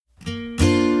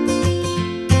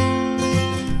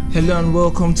Hello and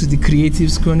welcome to the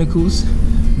Creatives Chronicles.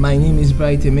 My name is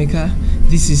Bright Emeka.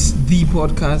 This is the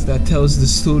podcast that tells the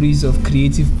stories of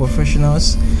creative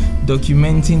professionals,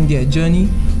 documenting their journey,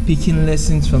 picking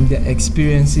lessons from their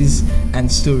experiences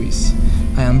and stories.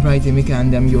 I am Bright Emeka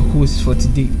and I'm your host for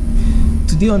today.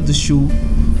 Today on the show,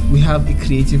 we have a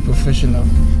creative professional.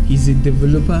 He's a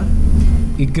developer,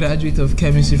 a graduate of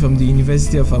chemistry from the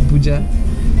University of Abuja,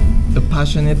 a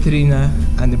passionate trainer,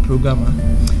 and a programmer.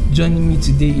 Joining me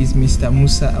today is Mr.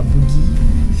 Musa Abugi.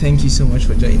 Thank you so much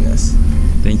for joining us.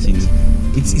 Thank you.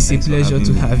 It's a pleasure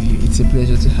to have you. It's a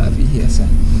pleasure to have you here, sir.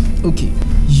 Okay,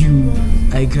 you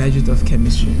are a graduate of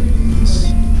chemistry.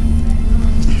 Yes.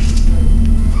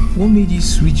 What made you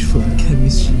switch from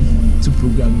chemistry to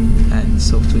programming and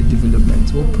software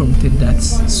development? What prompted that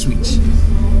switch?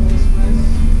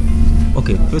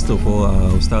 Okay, first of all,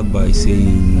 I'll start by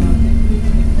saying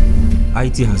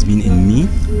IT has been in me.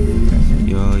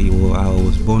 I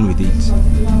was born with it,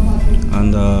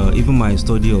 and even my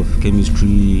study of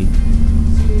chemistry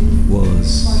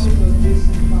was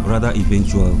rather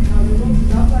eventual.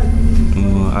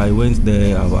 I went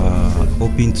there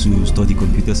hoping to study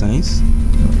computer science,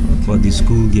 but the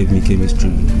school gave me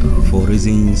chemistry for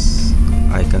reasons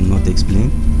I cannot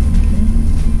explain.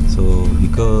 So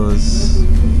because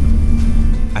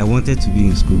I wanted to be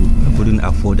in school, I couldn't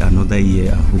afford another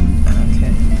year at home.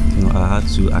 Okay. I had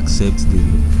to accept the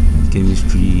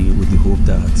chemistry with the hope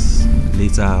that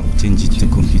later I'll change it to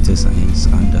computer science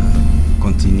and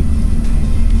continue.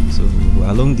 So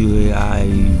along the way,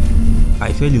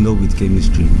 I fell in love with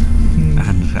chemistry,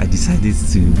 and I decided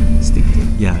to Stick to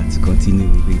it. to continue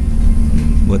with it.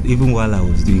 But even while I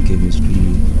was doing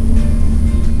chemistry,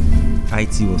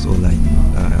 IT was all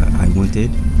I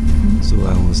wanted. So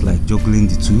I was like juggling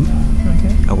the two.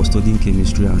 Okay. I was studying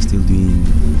chemistry and still doing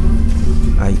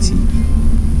IT.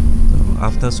 So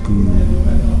after school,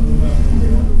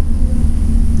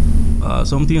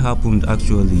 something happened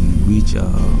actually,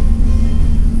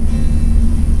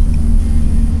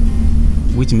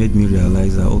 which made me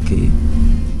realize that okay,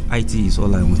 IT is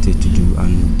all I wanted to do,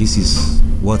 and this is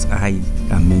what I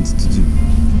am meant to do.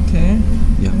 Okay.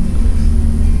 Yeah.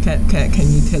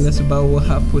 Can you tell us about what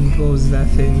happened? What was that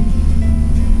thing?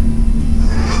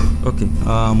 Okay.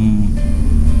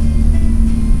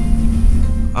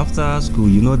 After school,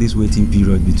 this waiting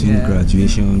period between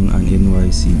graduation and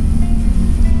NYC,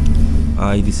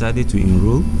 I decided to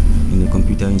enroll in a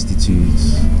computer institute,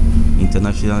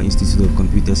 International Institute of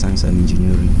Computer Science and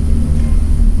Engineering.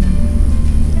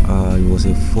 It was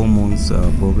a 4-month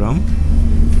program.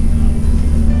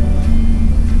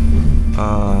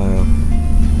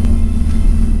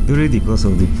 During the course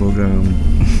of the program,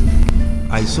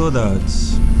 I saw that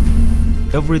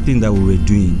everything that we were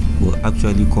doing was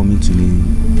actually coming to me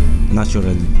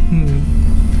naturally.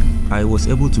 I was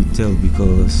able to tell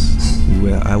because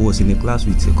I was in a class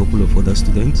with a couple of other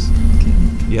students. Okay.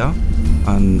 Yeah,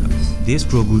 and they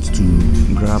struggled to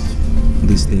grab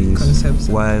these things Concepts.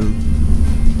 while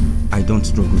I don't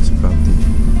struggle to grab them.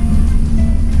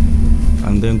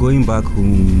 And then going back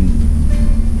home,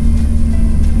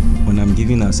 when I'm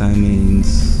giving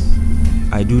assignments,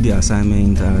 I do the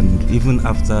assignment, and even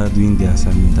after doing the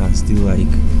assignment, I'm still like,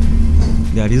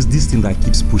 there is this thing that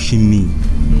keeps pushing me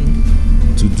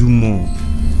to do more.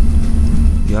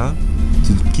 Yeah,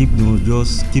 to keep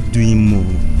doing more.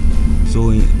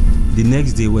 So the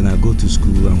next day when I go to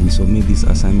school and we submit this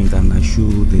assignment and I show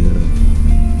the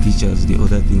teachers the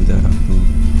other things that I've done,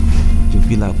 they'll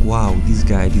be like, wow, this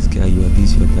guy, you are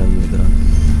this, you are that, you are that.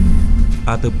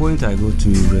 At the point I go to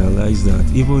realize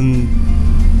that even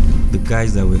the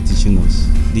guys that were teaching us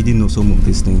didn't know some of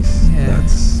these things that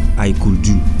I could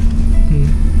do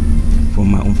from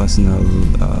my own personal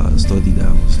study that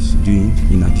I was doing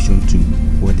in addition to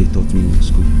what they taught me in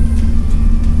school.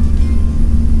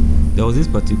 There was this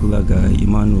particular guy,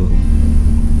 Emmanuel.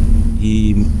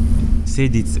 He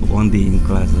said it one day in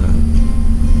class that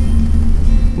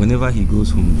whenever he goes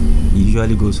home, he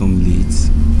usually goes home late,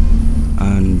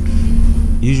 and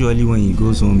usually when he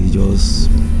goes home, he just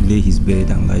lay his bed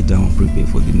and lie down and prepare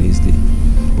for the next day.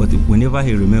 But whenever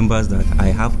he remembers that I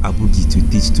have Abugi to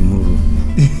teach tomorrow,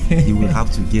 he will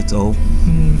have to get up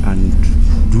and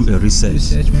do a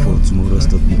research for tomorrow's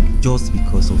topic just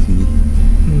because of me.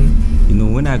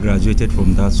 When I graduated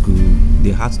from that school,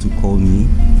 they had to call me.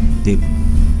 They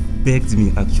begged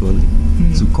me actually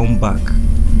to come back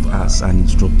as an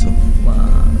instructor.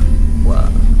 Wow.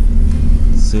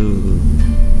 So,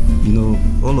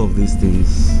 all of these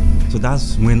things. So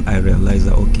that's when I realized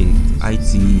that okay,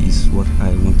 IT is what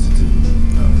I want to do.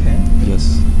 Okay.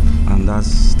 Yes, and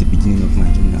that's the beginning of my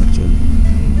journey actually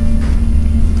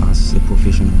as a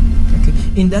professional. Okay.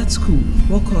 in that school,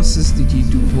 what courses did you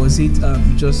do? Was it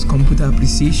just computer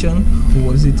appreciation,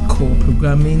 or was it core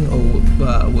programming, or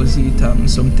was it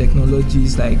some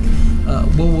technologies? Like,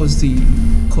 what was the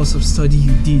course of study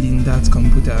you did in that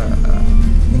computer,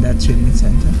 in that training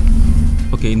center?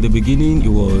 Okay, in the beginning, it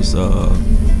was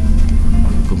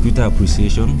computer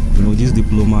appreciation. You know, this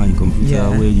diploma in computer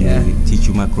where you teach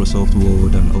you Microsoft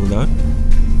Word and all that.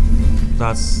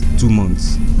 That's 2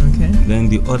 months. Okay. Then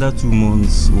the other 2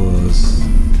 months was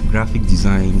graphic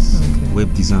designs,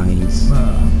 web designs,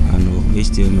 and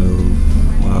HTML,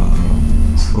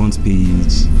 front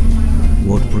page,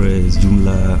 WordPress,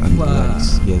 Joomla, and the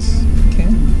likes. Yes. Okay.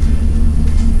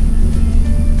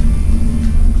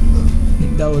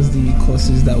 That was the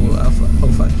courses that were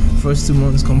offered. First 2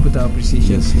 months computer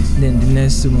appreciation. Yes. Then the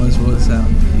next 2 months was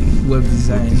web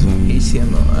design,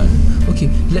 HTML. And okay,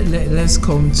 let's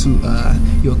come to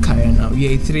your career now.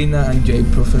 You're a trainer and you're a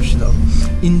professional.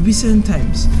 In recent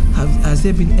times, has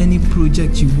there been any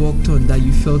project you worked on that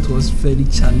you felt was very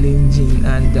challenging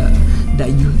and that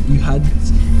you had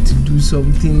to do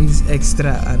some things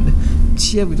extra? And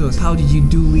share with us, how did you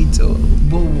do it, or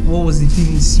what was the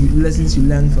lessons you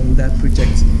learned from that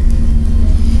project?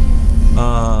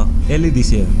 Early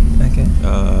this year,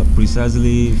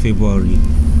 precisely February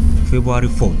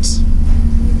 4th,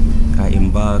 I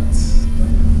embarked.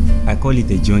 I call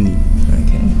it a journey,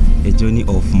 a journey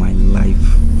of my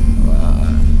life.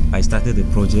 Wow. I started a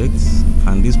project,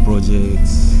 and this project,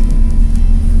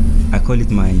 I call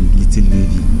it my little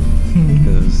baby,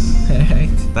 because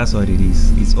that's what it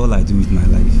is. It's all I do with my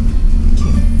life.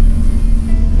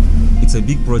 It's a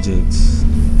big project.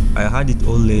 I had it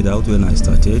all laid out when I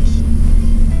started,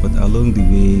 but along the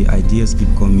way, ideas keep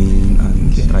coming,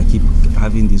 and I keep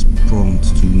having this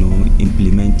prompt to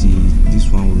implement it.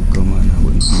 This one will come and I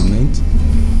will implement.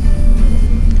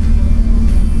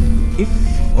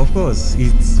 Of course,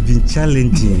 it's been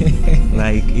challenging.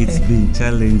 It's been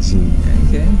challenging.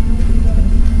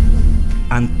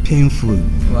 And painful.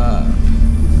 Wow.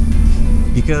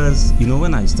 Because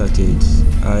when I started,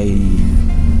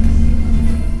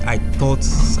 I thought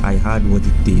I had what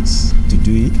it takes to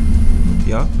do it.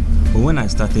 Yeah. But when I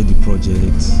started the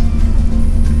project,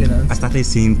 I started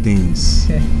seeing things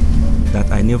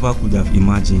that I never could have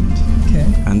imagined.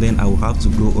 And then I will have to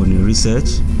go on a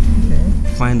research,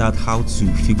 find out how to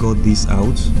figure this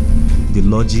out, the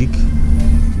logic.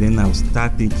 Then I'll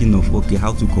start thinking of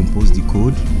how to compose the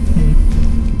code.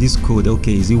 This code,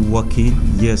 is it working?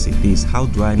 Yes, it is. How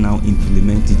do I now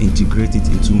implement it, integrate it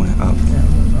into my app?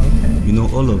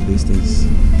 All of these things.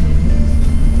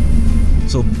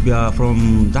 So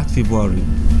from that February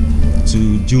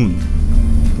to June,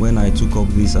 when I took up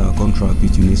this contract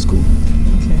with UNESCO,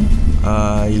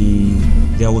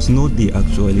 there was no day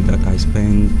actually that I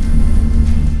spent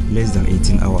less than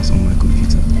 18 hours on my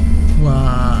computer.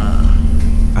 Wow.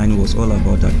 And it was all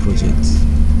about that project.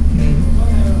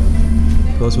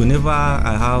 Because whenever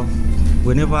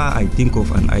I think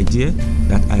of an idea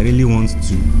that I really want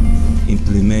to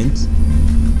implement,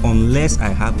 unless I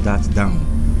have that down,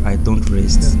 I don't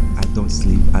rest, I don't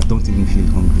sleep, I don't even feel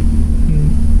hungry.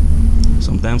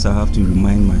 Sometimes I have to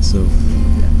remind myself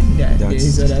that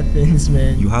these other things,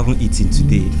 man. You haven't eaten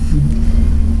today.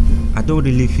 I don't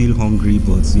really feel hungry,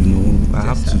 but I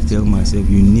have to tell myself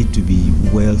you need to be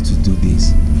well to do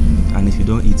this. And if you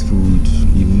don't eat food,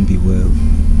 you won't be well.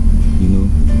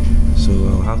 So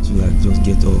I'll have to just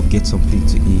get up, get something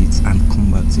to eat, and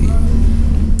come back to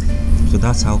it. So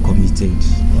that's how committed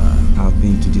I've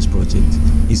been to this project.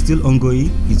 It's still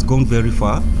ongoing. It's gone very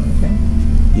far.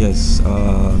 Yes,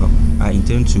 I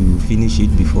intend to finish it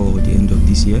before the end of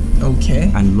this year.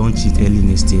 And launch it early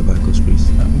next year by God's grace.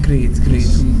 Great.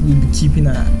 We'll be keeping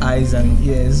our eyes and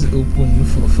ears open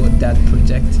for that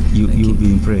project. You'll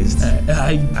be impressed.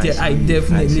 I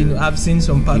definitely know. I've seen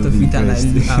some part of it and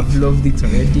I've loved it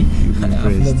already.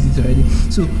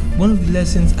 So one of the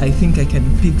lessons I think I can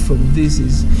pick from this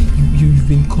is you've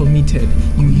been committed.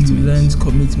 You learned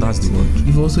commitment. That's the word.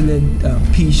 You've also learned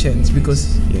patience,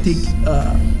 because take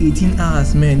 18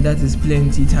 hours, man, that is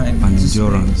plenty time. And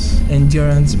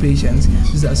endurance, patience.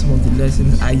 These are some of the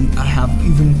lessons I have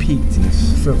even picked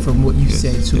from what you've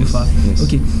said so far.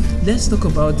 Okay, let's talk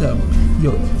about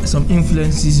some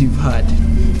influences you've had.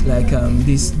 Like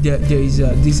there is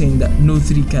this saying that no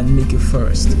three can make a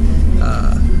first.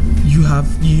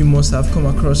 You must have come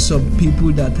across some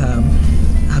people that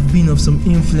have been of some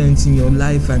influence in your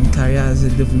life and career as a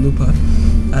developer.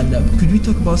 And could we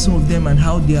talk about some of them and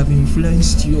how they have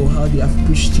influenced you, or how they have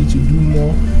pushed you to do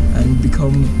more and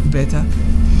become better?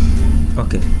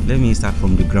 Okay, let me start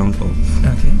from the ground up.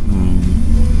 Okay.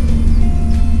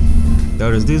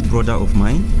 There is this brother of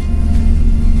mine.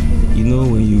 You know,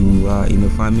 when you are in a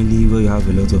family where you have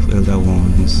a lot of elder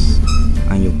ones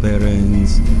and your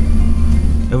parents,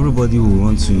 everybody will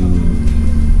want to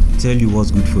tell you what's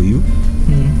good for you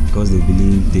because they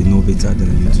believe they know better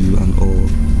than you do and all.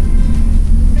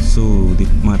 So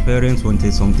my parents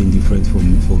wanted something different for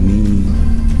me.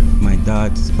 My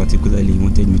dad particularly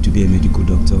wanted me to be a medical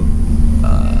doctor.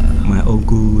 My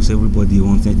uncles, everybody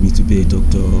wanted me to be a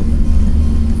doctor.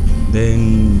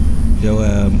 Then there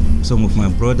were some of my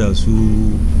brothers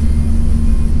who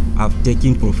have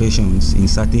taken professions in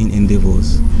certain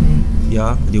endeavors.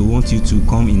 Yeah, they want you to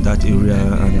come in that area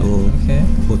and all. Okay.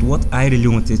 But what I really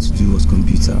wanted to do was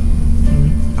computer.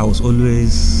 I was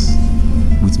always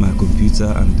with my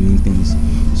computer and doing things.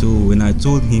 So when I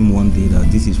told him one day that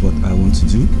this is what I want to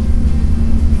do,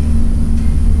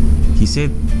 he said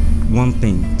one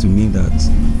thing to me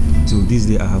that till this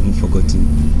day I haven't forgotten.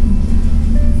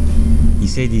 He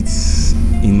said it's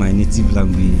in my native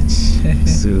language,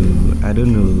 so I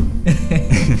don't know.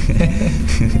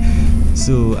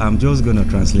 So I'm just gonna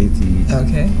translate it.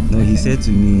 Okay. No, he said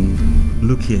to me,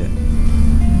 look here,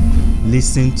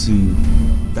 listen to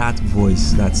that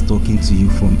voice that's talking to you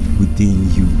from within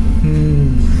you.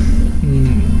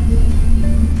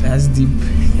 That's deep.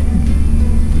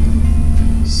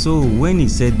 So when he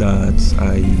said that,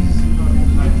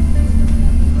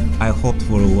 I hopped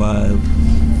for a while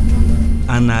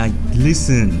and I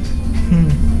listened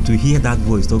to hear that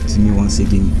voice talk to me once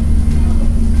again.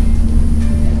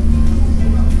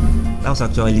 That was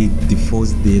actually the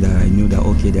first day that I knew that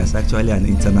okay, there's actually an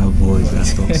internal voice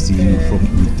that talks to you from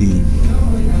within.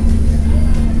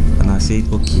 And I said,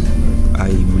 okay, I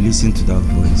will listen to that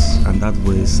voice. And that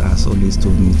voice has always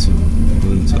told me to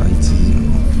go into IT.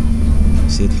 I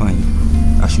said, fine,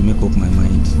 I should make up my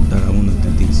mind that I want to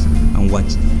do this. And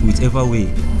whichever way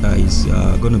that is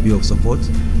going to be of support,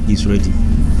 is ready.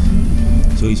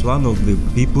 So it's one of the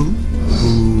people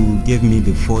who gave me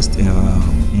the first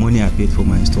money I paid for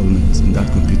my installment in that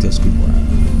computer school.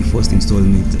 The first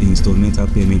installmental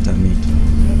payment I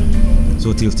made.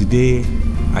 So till today,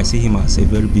 I see him as a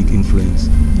very big influence.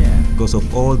 Yeah. Because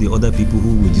of all the other people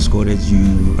who will discourage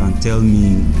you and tell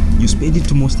me, you spending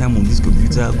too much time on this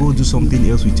computer, go do something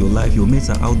else with your life. Your mates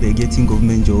are out there getting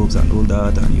government jobs and all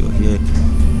that, and you're here.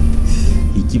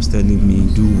 He keeps telling me,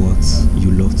 do what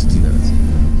you love to do.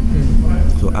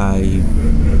 So I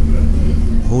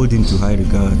hold him to high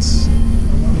regards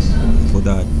for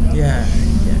that. Yeah.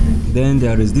 Then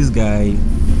there is this guy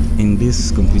in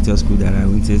this computer school that I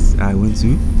went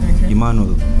to, okay.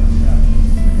 Emmanuel.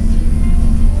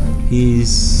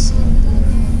 He's,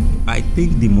 I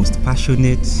think, the most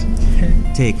passionate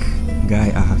tech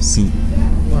guy I have seen.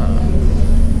 Wow.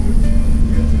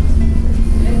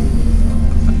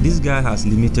 This guy has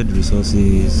limited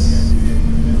resources.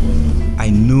 I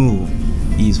know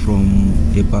he's from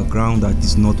a background that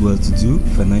is not well to do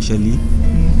financially,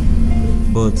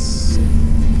 but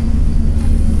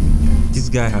this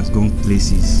guy has gone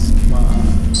places. Wow.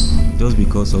 Just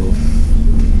because of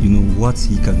what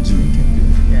he can do.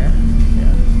 Yeah.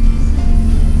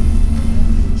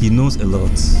 He knows a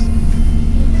lot.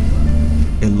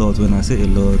 A lot. When I say a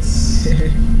lot,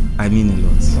 I mean a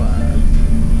lot.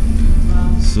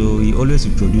 Wow. So he always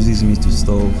introduces me to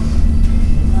stuff,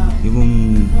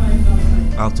 even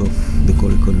out of the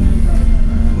curriculum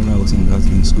when I was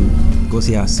in school, because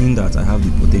he has seen that I have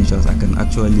the potentials. I can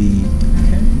actually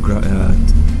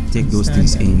take those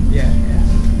things in. Yeah.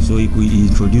 So he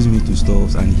introduced me to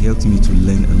stuff and he helped me to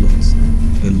learn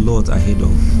a lot ahead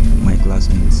of my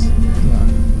classmates. Wow.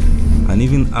 And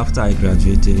even after I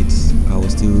graduated, I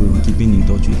was still keeping in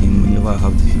touch with him. Whenever I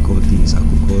have difficulties, I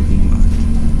could call him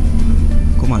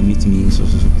and come and meet me in so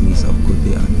place. I'll go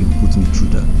there and he put me through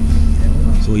that.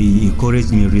 So he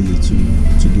encouraged me really to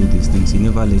do these things. He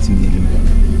never let me alone.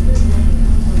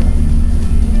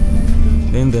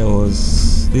 Then there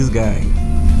was this guy,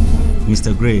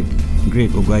 Mr. Greg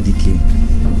Ogwadike.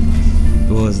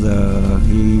 He was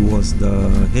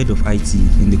the head of IT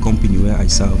in the company where I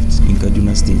served in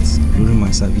Kaduna State during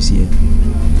my service here.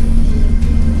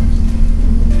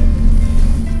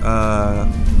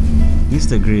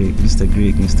 Mr. Greg.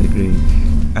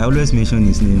 I always mention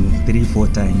his name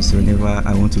 3-4 times whenever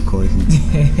I want to call him,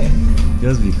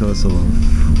 just because of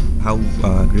how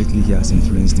greatly he has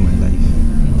influenced my life.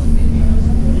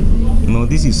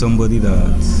 This is somebody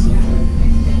that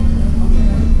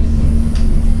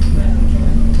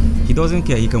he doesn't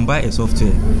care. He can buy a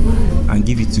software and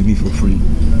give it to me for free,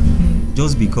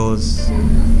 just because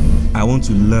I want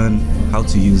to learn how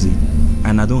to use it,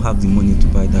 and I don't have the money to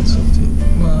buy that software.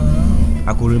 Wow.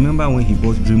 I could remember when he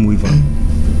bought Dreamweaver.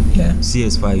 Yeah.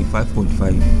 CS5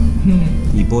 5.5.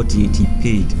 Hmm. He bought it, he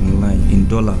paid online in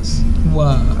dollars,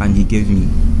 Wow. and he gave me.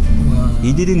 Wow.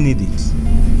 He didn't need it.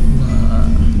 Wow.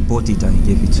 He bought it and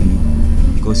he gave it to me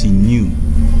because he knew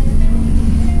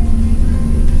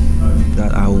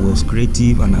that I was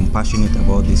creative and I'm passionate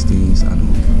about these things, and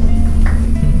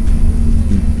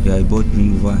he bought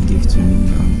me over and gave it to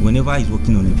me. And whenever he's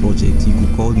working on a project, he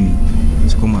could call me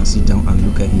to come and sit down and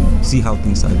look at him, see how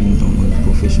things are being done on a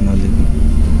professional level.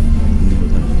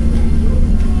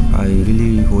 I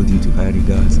really hold him to high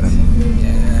regards, and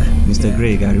Mr.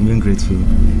 Greg, I remain grateful.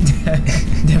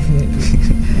 Definitely.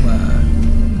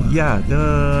 Wow. Yeah,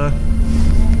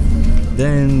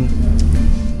 then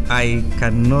I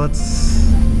cannot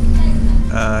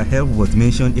help but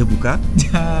mention Ebuka.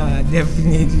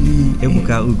 Definitely.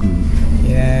 Ebuka Ugu.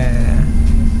 Yeah.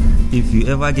 If you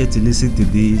ever get to listen to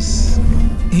this,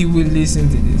 he will listen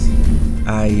to this.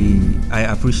 I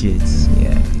appreciate.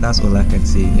 Yeah. That's all I can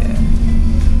say. Yeah.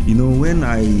 You know, when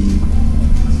I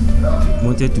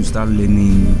wanted to start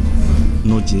learning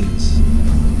Node.js,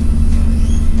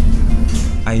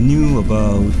 I knew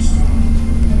about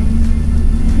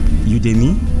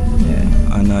Udemy,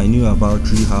 and I knew about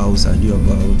Treehouse, I knew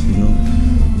about,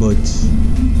 but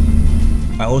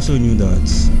I also knew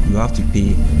that you have to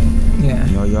pay. Yeah.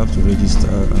 You have to register,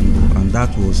 and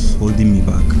that was holding me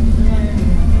back.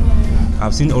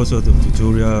 I've seen all sorts of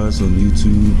tutorials on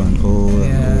YouTube and all.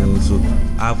 So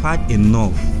I've had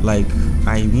enough. Like,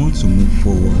 I want to move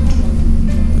forward,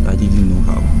 but I didn't know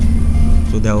how.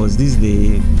 So there was this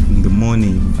day in the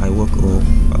morning, I woke up,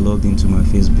 I logged into my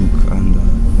Facebook, and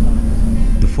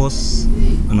the first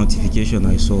notification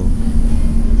I saw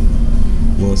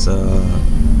was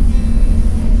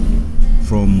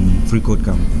from Free Code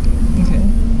Camp. Okay.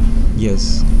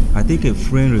 Yes, I think a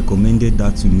friend recommended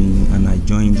that to me, and I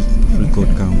joined Free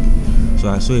Code Camp. So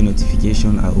I saw a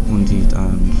notification, I opened it,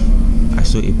 and I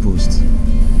saw a post.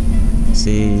 It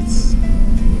said,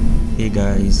 "Hey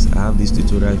guys, I have these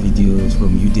tutorial videos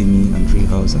from Udemy and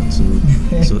Treehouse, and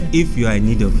so if you are in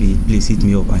need of it, please hit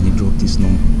me up." And he dropped this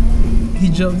number. He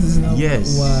dropped his number?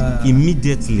 Yes. Wow.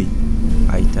 Immediately,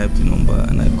 I typed the number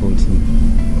and I called him.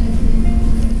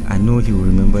 I know he will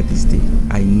remember this day.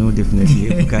 I know definitely.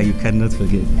 Ebuka, you cannot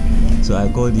forget. So I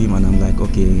called him and I'm like,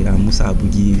 "Okay, I'm Musa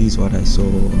Abugi. This is what I saw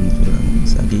on Twitter." And he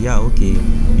said, "Yeah, okay.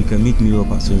 You can meet me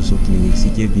up at so place." He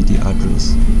gave me the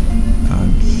address,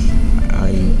 and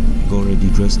I got ready,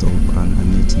 dressed up, and I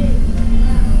met him.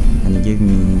 And he gave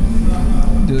me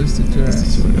those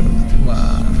tutorials.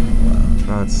 Wow.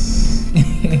 That's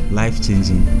life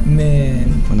changing.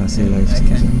 Man. When I say life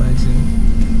changing, I can imagine.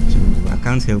 So I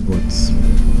can't help but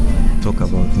talk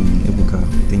about him. Ebuka,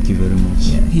 thank you very much.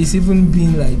 Yeah, he's even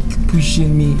been like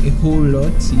pushing me a whole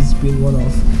lot. He's been one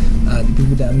of the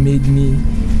people that made me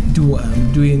do what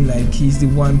I'm doing. Like, he's the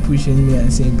one pushing me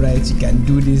and saying, "Bright, you can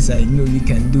do this. I know you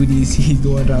can do this." He's the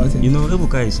one routing.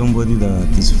 Ebuka is somebody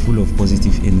that is full of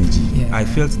positive energy. Yeah. I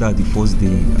felt that the first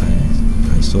day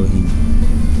I saw him.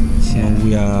 Yeah.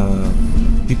 We are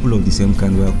people of the same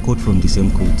kind. We are cut from the same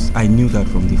coats. I knew that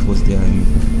from the first day I knew.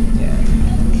 Yeah.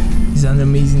 He's an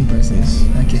amazing person. Yes.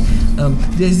 Okay.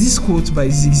 There's this quote by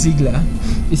Zig Ziglar.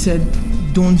 He said,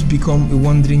 "Don't become a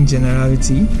wandering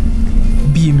generality.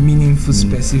 Be a meaningful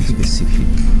specific."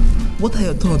 What are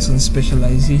your thoughts on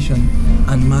specialization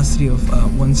and mastery of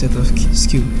one set of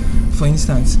skill? For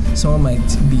instance, someone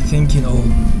might be thinking, or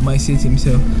might say to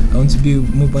himself, "I want to be a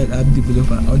mobile app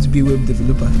developer. I want to be a web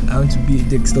developer. I want to be a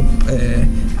desktop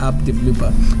app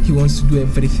developer." He wants to do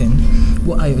everything.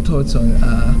 What are your thoughts on,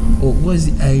 or what's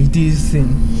the ideal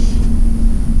thing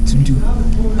to do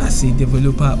as a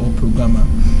developer or programmer?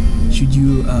 Should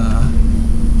you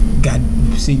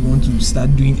say you want to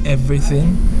start doing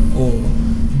everything, or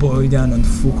boil down and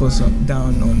focus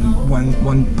down on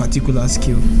one particular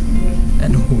skill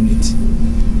and hone it?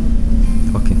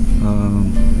 Okay.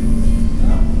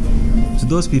 To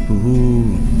those people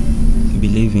who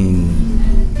believe in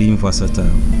being versatile,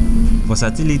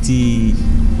 versatility,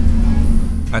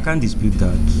 I can't dispute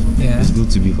that. Yeah. It's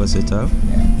good to be versatile.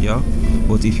 Yeah.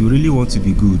 But if you really want to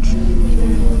be good,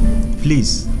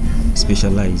 please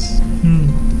specialize.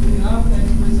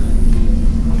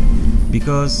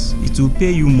 Because it will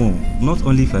pay you more, not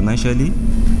only financially,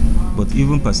 but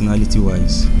even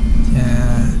personality-wise.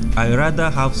 Yeah. I rather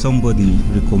have somebody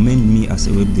recommend me as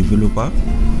a web developer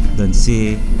than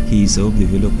say he is a web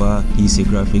developer, he is a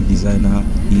graphic designer,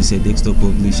 he is a desktop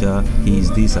publisher, he is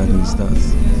this and he is that.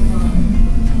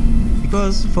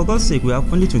 Because for God's sake, we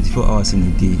have only 24 hours in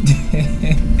a day.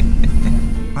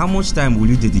 How much time will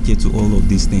you dedicate to all of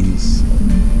these things?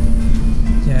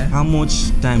 Yeah. How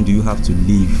much time do you have to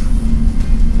live?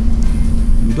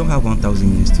 We don't have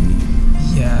 1,000 years to live.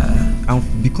 Yeah.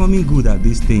 And becoming good at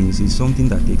these things is something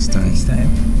that takes time. Next time.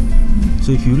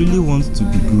 So if you really want to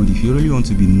be good, if you really want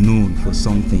to be known for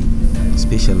something,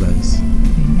 specialize.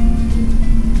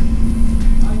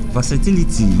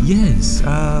 Versatility, yes.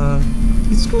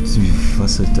 It's good to be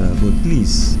versatile, but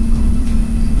please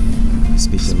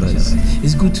specialize.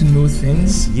 It's good to know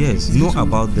things. Yes, know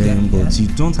about them, but you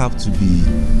don't have to be.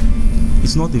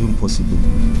 It's not even possible.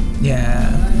 Yeah,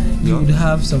 you would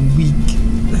have some weak,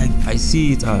 like. I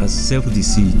see it as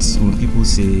self-deceit when people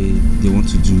say they want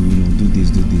to do, do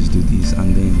this,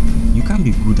 and then you can't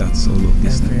be good at all of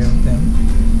these Every things. of them.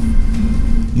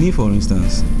 Me, for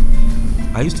instance,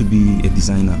 I used to be a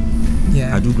designer.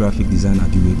 Yeah. I do graphic design, I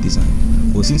do web design.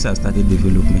 But since I started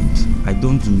development, I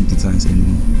don't do designs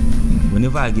anymore.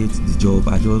 Whenever I get the job,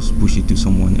 I just push it to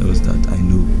someone else that I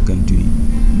know can do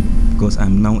it. Because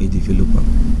I'm now a developer.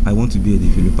 I want to be a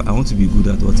developer. I want to be good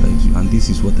at what I do, and this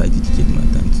is what I dedicate my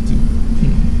time to do.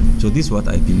 So this is what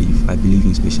I believe. I believe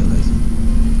in specializing.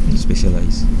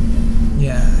 Specialize.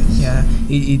 Yeah.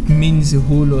 It means a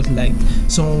whole lot. Like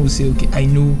someone will say, okay, I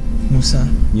know Musa.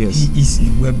 Yes. He is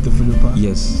a web developer.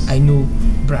 Yes. I know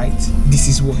Bright. This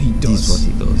is what he does. This is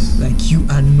what he does. Like you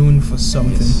are known for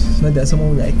something. Yes. Not that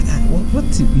someone will like, what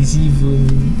is he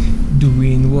even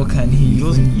doing? What can he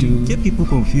even do? You get people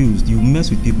confused. You mess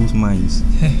with people's minds.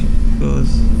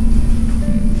 Because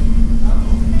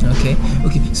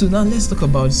Okay. So now let's talk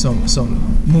about some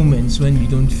moments when you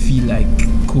don't feel like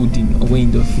coding or when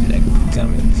you don't feel like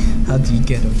programming. How do you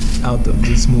get out of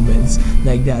these moments?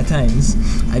 Like there are times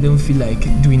I don't feel like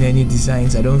doing any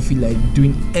designs. I don't feel like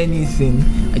doing anything.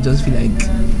 I just feel like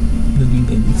not doing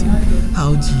anything.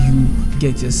 How do you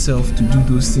get yourself to do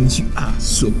those things you are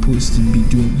supposed to be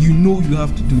doing? You know you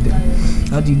have to do them.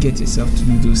 How do you get yourself to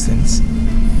do those things?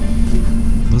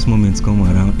 those moments come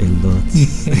around a lot.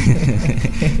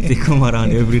 They come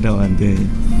around every now and then,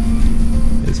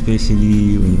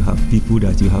 especially when you have people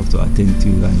that you have to attend to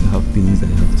and you have things that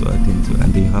you have to attend to,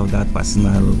 and then you have that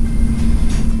personal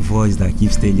voice that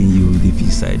keeps telling you deep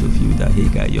inside of you that, hey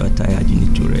guy, you are tired, you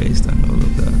need to rest and all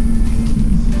of that.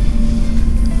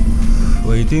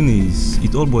 But the thing is,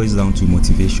 it all boils down to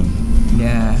motivation.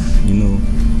 Yeah.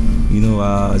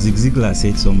 Zig Ziglar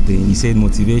said something. He said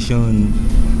motivation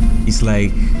is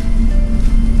like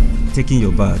taking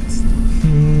your bath.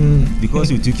 Because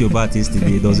you took your bath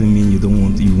yesterday doesn't mean you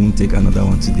won't take another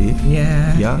one today.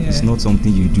 Yeah. It's not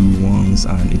something you do once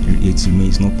and it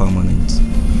remains not permanent.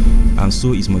 And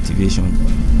so is motivation.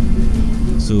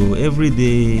 So every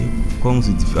day comes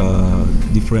with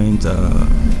different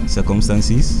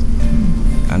circumstances,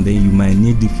 and then you might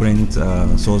need different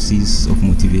sources of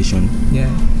motivation.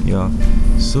 Yeah.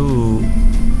 So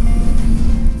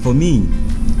for me,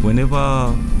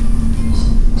 whenever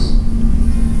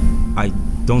I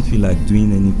don't feel like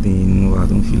doing anything or I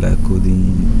don't feel like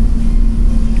coding,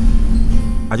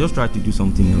 I just try to do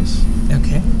something else.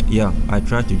 Okay. Yeah, I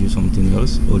try to do something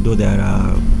else, although there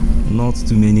are not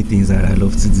too many things that I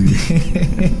love to do.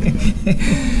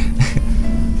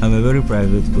 I'm a very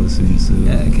private person, so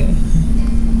okay.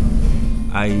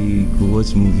 I could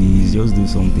watch movies, just do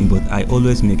something, but I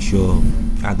always make sure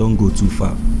I don't go too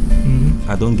far.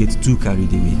 I don't get too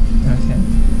carried away. Okay.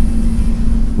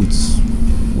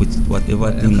 With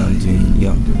whatever thing I'm doing.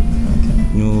 Yeah.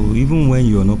 Okay. Even when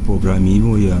you are not programming,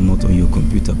 even when you are not on your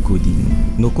computer coding,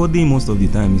 coding most of the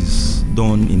time is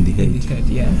done in the head. In the head,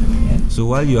 yeah. So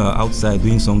while you are outside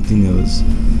doing something else,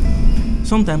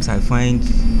 sometimes I find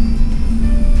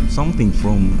something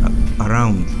from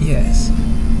around. Yes.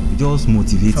 It just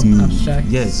motivates me. Abstract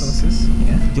sources.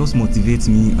 Yeah. Just motivates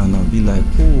me, and I'll be like,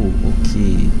 oh,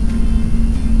 okay.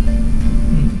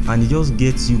 And it just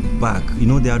gets you back.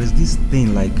 There is this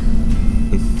thing like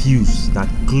a fuse that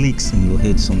clicks in your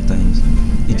head sometimes.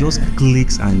 It just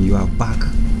clicks and you are back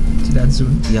to that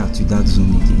zone. Yeah, to that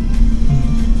zone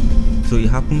again. So it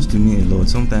happens to me a lot.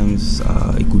 Sometimes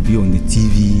it could be on the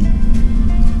TV.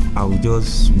 I will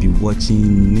just be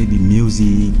watching maybe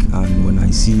music, and when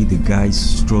I see the guy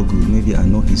struggle, maybe I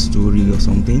know his story or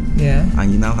something. Yeah.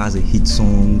 And he now has a hit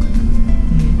song.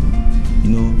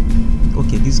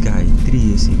 Okay, this guy 3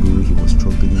 years ago he was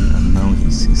struggling and now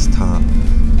he's a star.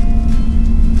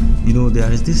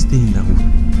 There is this thing that will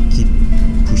keep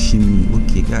pushing me.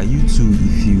 Okay, guy, you too,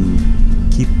 if you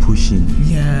keep pushing,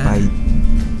 by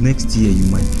next year you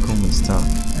might become a star.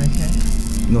 Okay.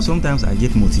 Sometimes I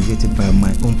get motivated by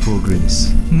my own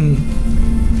progress.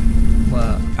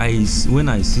 Wow. When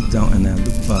I sit down and I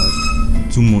look back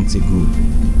 2 months ago,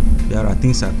 there are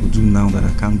things I could do now that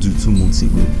I can't do 2 months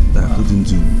ago that I couldn't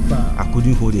do. I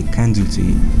couldn't hold a candle to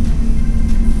it.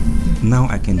 Now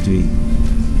I can do it.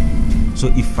 So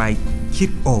if I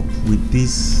keep up with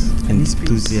this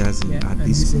enthusiasm at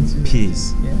this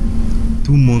pace,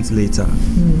 2 months later,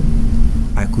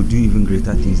 I could do even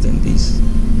greater things than this.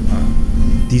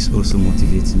 This also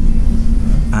motivates me.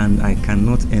 And I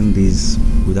cannot end this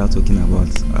without talking about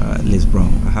Les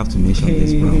Brown. I have to mention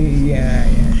Les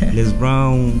Brown. Les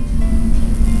Brown,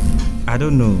 I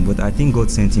don't know, but I think God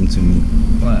sent him to me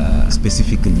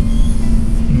specifically.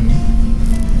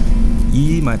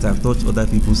 He might have touched other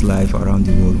people's life around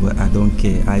the world, but I don't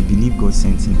care. I believe God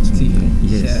sent him to me.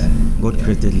 Yes, God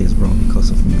created Les Brown because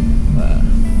of me.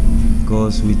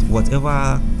 Because with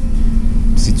whatever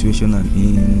situation I'm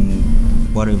in,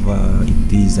 whatever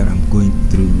it is that I'm going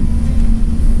through,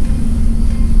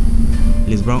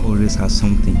 Les Brown always has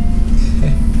something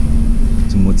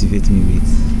to motivate me with.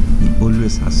 He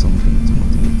always has something to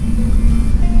motivate me.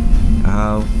 I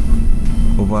have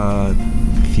over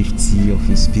 50 of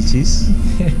his speeches,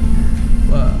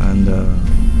 and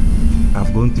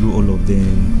I've gone through all of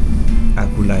them. I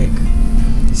could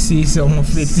see some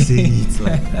of it. See it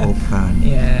offhand.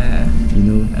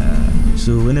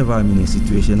 So whenever I'm in a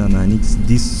situation and I need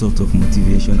this sort of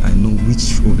motivation, I know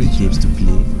which of the games to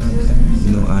play.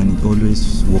 And it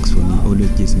always works for me. Always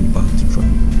gets me back to try.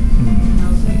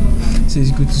 So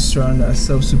it's good to surround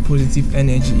ourselves with positive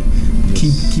energy.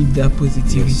 Keep that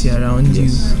positivity around you.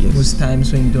 Most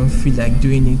times when you don't feel like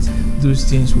doing it, those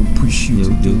things will push you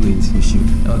to do it. Will push you.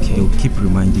 Okay. They'll keep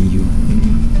reminding you.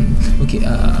 Okay.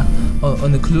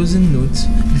 On a closing note,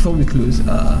 before we close,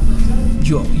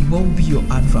 what would be your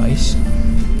advice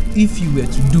if you were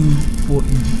to do what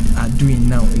you are doing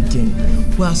now again?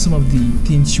 What are some of the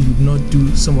things you would not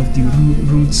do? Some of the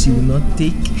routes you will not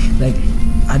take? Like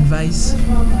advice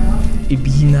a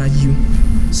beginner you,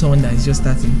 someone that is just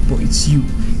starting, but it's you.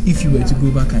 If you were to go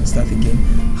back and start again,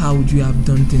 how would you have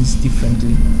done things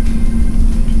differently?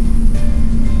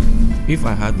 If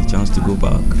I had the chance to go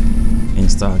back and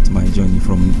start my journey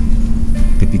from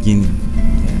the beginning,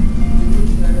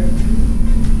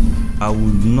 I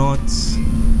would not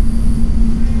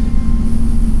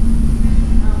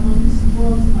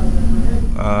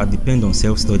depend on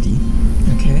self-study.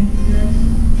 Okay.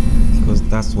 Because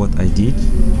that's what I did.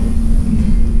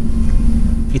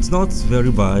 It's not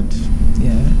very bad,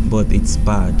 but it's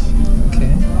bad.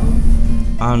 Okay.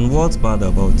 And what's bad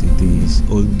about it is,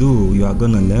 although you are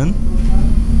gonna learn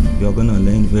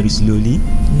very slowly.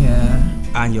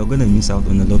 And you're gonna miss out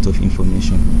on a lot of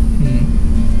information.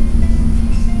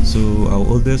 So I'll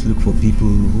always look for people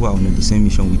who are on the same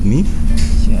mission with me.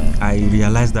 I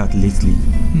realized that lately.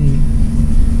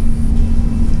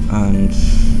 And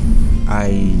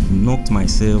I knocked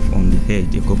myself on the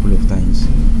head a couple of times.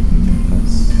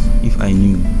 As if I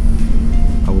knew,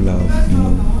 I would have,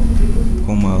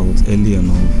 come out early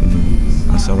enough,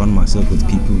 and surround myself with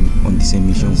people on the same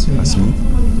mission as me.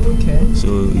 Okay.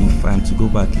 So if I'm to go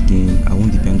back again, I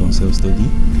won't depend on self-study.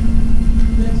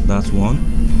 That's one.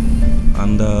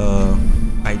 And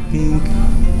I think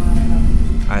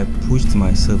I pushed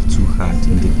myself too hard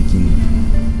in the beginning.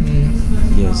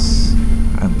 Yes,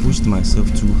 I pushed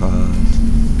myself too hard.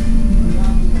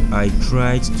 I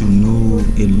tried to know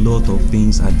a lot of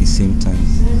things at the same time.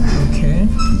 Okay.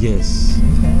 Yes.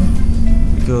 Okay.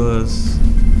 Because,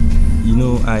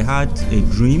 I had a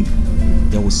dream.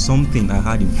 There was something I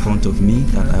had in front of me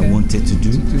that I wanted to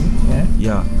do.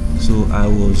 So I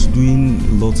was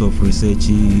doing lots of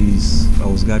researches. I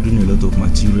was gathering a lot of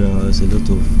materials, a lot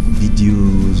of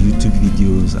videos, YouTube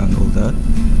videos and all that.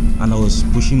 And I was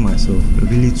pushing myself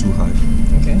really too hard.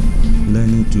 Okay.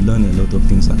 To learn a lot of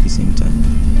things at the same time.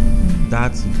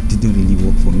 That didn't really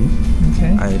work for me.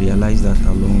 Okay. I realized that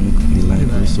along the line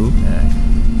also.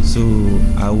 So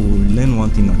I will learn one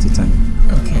thing at a time.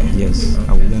 Okay. Yes,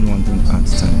 I will learn one thing at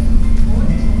a time.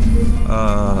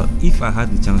 If I had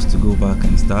the chance to go back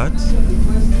and start,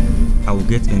 I will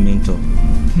get a mentor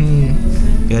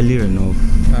earlier enough.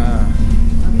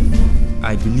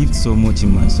 I believed so much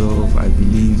in myself. I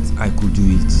believed I could do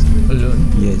it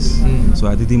alone. Yes. So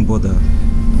I didn't bother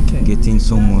getting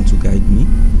someone to guide me.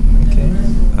 Okay.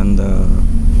 And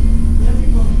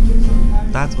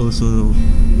that also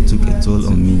took a toll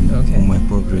on me, on my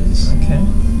progress. Okay.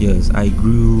 Yes, I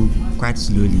grew quite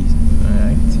slowly.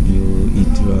 Alright. It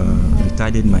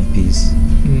retarded my pace.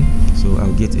 So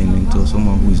I'll get a mentor,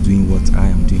 someone who is doing what I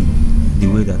am doing, the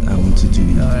way that I want to do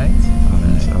it. Alright.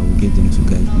 And I will get them to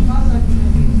guide me.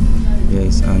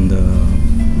 Yes, and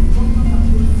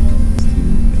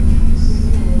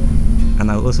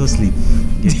and I'll also sleep.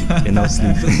 Get enough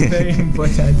sleep. Very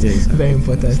important. Yes. Very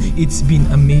important. It's been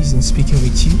amazing speaking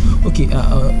with you. Okay,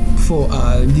 for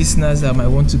listeners that might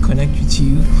want to connect with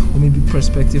you, or maybe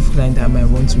prospective client that might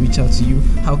want to reach out to you,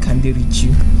 how can they reach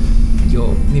you?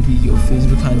 Maybe your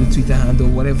Facebook handle, Twitter handle,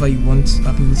 whatever you want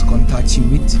people to contact you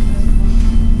with.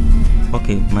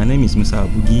 Okay, my name is Musa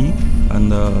Abugi,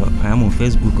 and I am on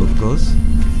Facebook, of course.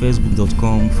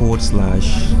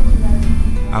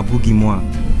 Facebook.com/Abugi Moi.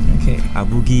 Okay.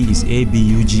 Abugi is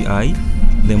Abugi,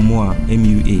 then Moi,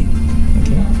 MUA.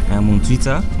 Okay. I am on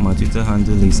Twitter. My Twitter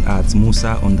handle is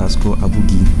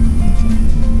 @Musa_Abugi.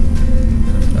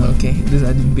 Okay, those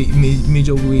are the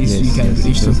major ways you can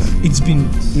reach. So it's been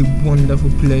a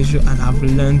wonderful pleasure, and I've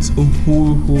learned a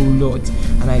whole lot.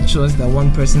 And I trust that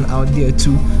one person out there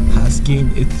too has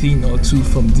gained a thing or two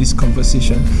from this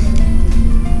conversation.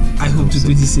 I hope to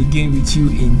do this again with you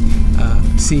in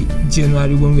say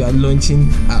January, when we are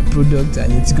launching our product,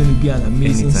 and it's going to be an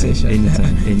amazing session.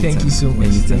 Anytime. Thank you so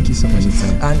much. Thank you so much.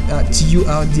 Anytime. And to you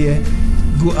out there,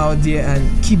 go out there and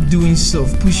keep doing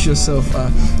stuff. Push yourself.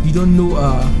 You don't know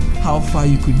how far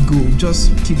you could go.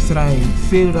 Just keep trying.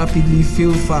 Fail rapidly,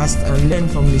 fail fast, and learn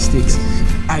from mistakes.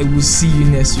 I will see you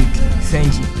next week.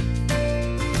 Thank you.